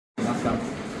Come.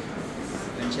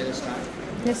 When shall I start?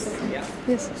 Yes, sir. Yeah.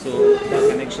 Yes, sir. So the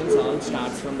connections all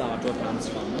starts from the auto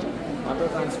transformer. Auto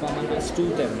transformer has two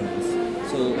terminals.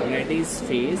 So red is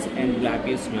phase and black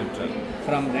is neutral.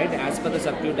 From red, as per the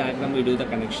circuit diagram, we do the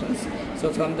connections.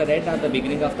 So from the red at the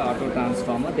beginning of the auto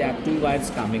transformer, there are two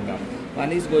wires coming up.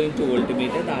 One is going to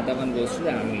voltmeter, the other one goes to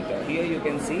the ammeter. Here you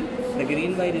can see the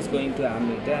green wire is going to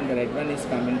ammeter and the red one is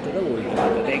coming to the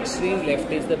voltmeter. The extreme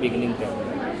left is the beginning terminal.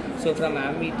 So from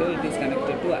ammeter it is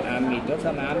connected to ammeter.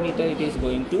 From ammeter it is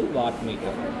going to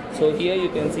wattmeter. So here you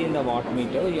can see in the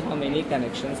wattmeter you have many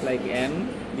connections like M.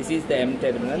 This is the M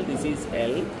terminal. This is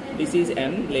L. This is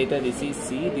M. Later this is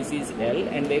C. This is L.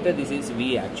 And later this is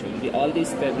V actually. All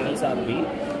these terminals are V,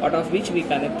 out of which we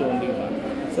connect only one.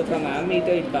 So from ammeter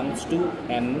it comes to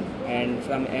M, and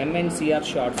from M and C are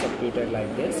short circuited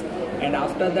like this. And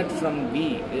after that from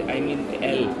V, I mean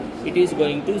L, it is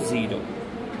going to 0.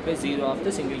 0 of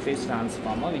the single phase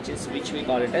transformer, which we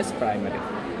call it as primary.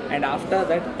 And after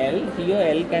that L, here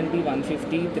L can be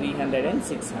 150, 300 and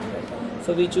 600.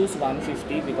 So we choose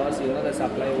 150 because the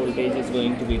supply voltage is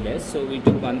going to be less. So we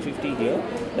took 150 here.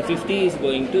 The 50 is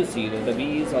going to 0. The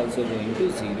V is also going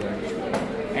to 0 actually.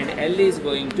 And L is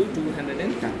going to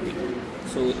 230.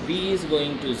 So V is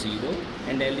going to 0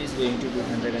 and L is going to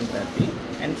 230.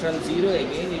 And from 0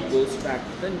 again it goes back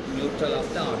to the neutral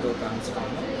of the auto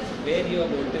transformer, where your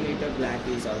voltmeter black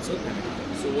is also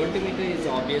connected. So voltmeter is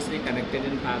obviously connected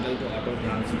in parallel to auto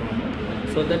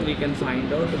transformer, so that we can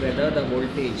find out whether the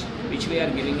voltage which we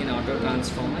are giving in auto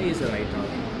transformer is right or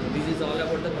wrong. This is all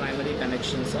about the primary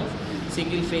connections of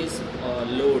single phase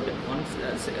load on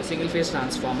single phase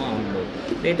transformer on load.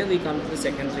 Later we come to the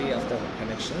secondary of the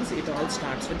connections. It all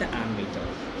starts with the ammeter.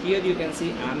 Here you can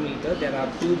see ammeter. There are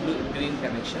two green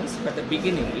connections, but the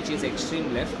beginning, which is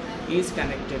extreme left, is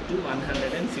connected to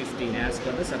 115 as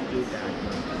per the circuit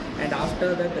diagram. And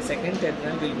after that the second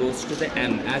terminal will goes to the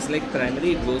M. As like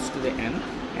primary it goes to the M,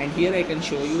 and here I can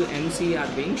show you MC are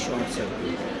being short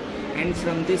circuited. And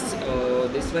from this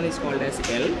one is called as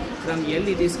L. From L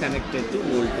it is connected to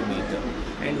voltmeter,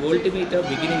 and voltmeter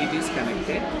beginning it is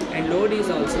connected, and load is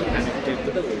also connected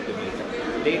to the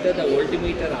voltmeter. Later the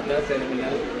voltmeter other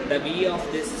terminal, the V of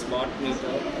this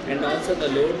wattmeter, and also the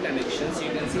load connections.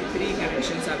 You can see three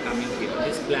connections are coming here.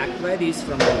 This black wire is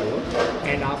from the load,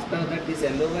 and after that this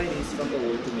yellow wire is from the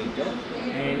voltmeter,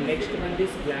 and next one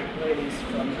this black wire is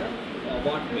from the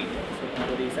wattmeter. So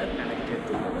all these are connected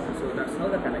together. So that's how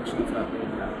the connections are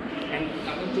being done. And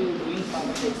coming to doing part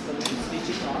of the experiment, switch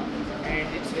it on,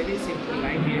 and it's very simple.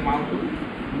 Like you have to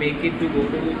make it to go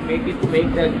to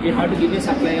you have to give a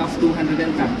supply of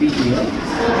 230 here.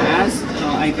 As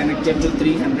I connected to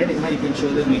 300, you can show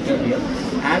the meter here.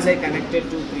 As I connected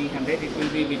to 300, it will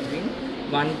be between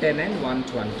 110 and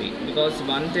 120, because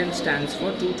 110 stands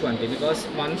for 220, because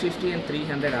 150 and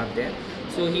 300 are there.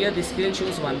 So here the scale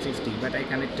shows 150, but I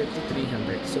connected to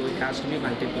 300, so it has to be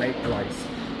multiplied twice.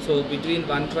 So between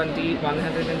 120,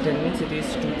 110 means it is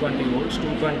 220 volts,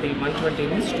 220, 120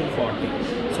 means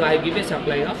 240. So I give a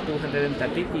supply of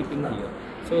 230 keeping here.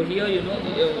 So here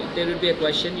there will be a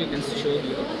question you can show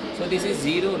here. So this is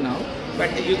 0 now, but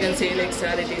you can say like,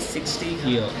 sir, it is 60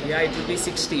 here. Yeah, it will be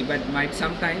 60, but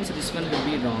sometimes this one will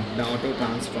be wrong, the auto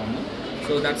transformer.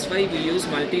 So that's why we use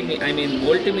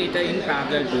voltmeter in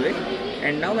parallel to it,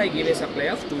 and now I give a supply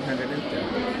of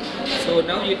 230. So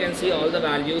now you can see all the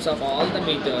values of all the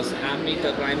meters.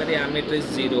 Ammeter, primary ammeter is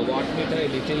 0, wattmeter a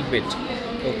little bit,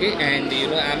 okay, and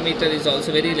ammeter is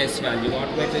also very less value,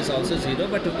 wattmeter is also 0,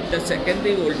 but with the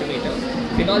secondary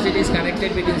voltmeter, because it is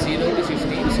connected between 0 to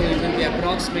 15, so it will be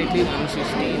approximately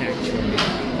 115 actually,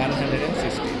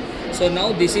 115. So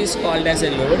now this is called as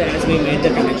a load, as we made the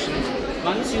connections.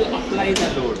 Once you apply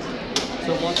the load,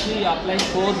 so mostly you apply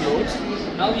 4 loads.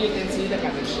 Now you can see the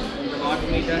connection. The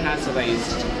wattmeter has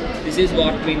raised. This is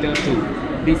wattmeter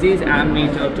 2. This is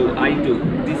ammeter 2,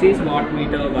 I2. This is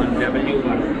wattmeter 1,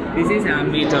 W1. This is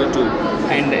ammeter 2,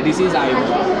 and this is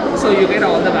I1. So you get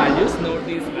all the values. Note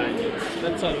these values.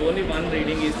 That's all. Only one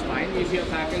reading is fine. If your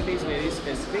faculty is very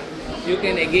specific, you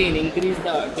can again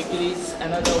decrease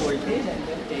another voltage and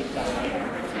then take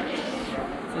that.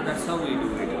 So that's how we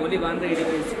do it. Only one reading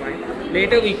is fine.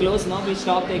 Later we close. Now we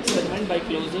stop the experiment by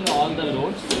closing all the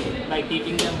loads, by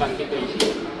keeping them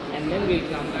vertically, and then we'll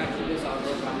come back to this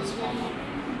auto transformer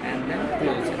and then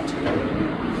close it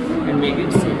and make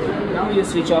it safe. Now you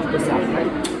switch off the supply.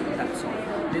 That's all.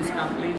 This completes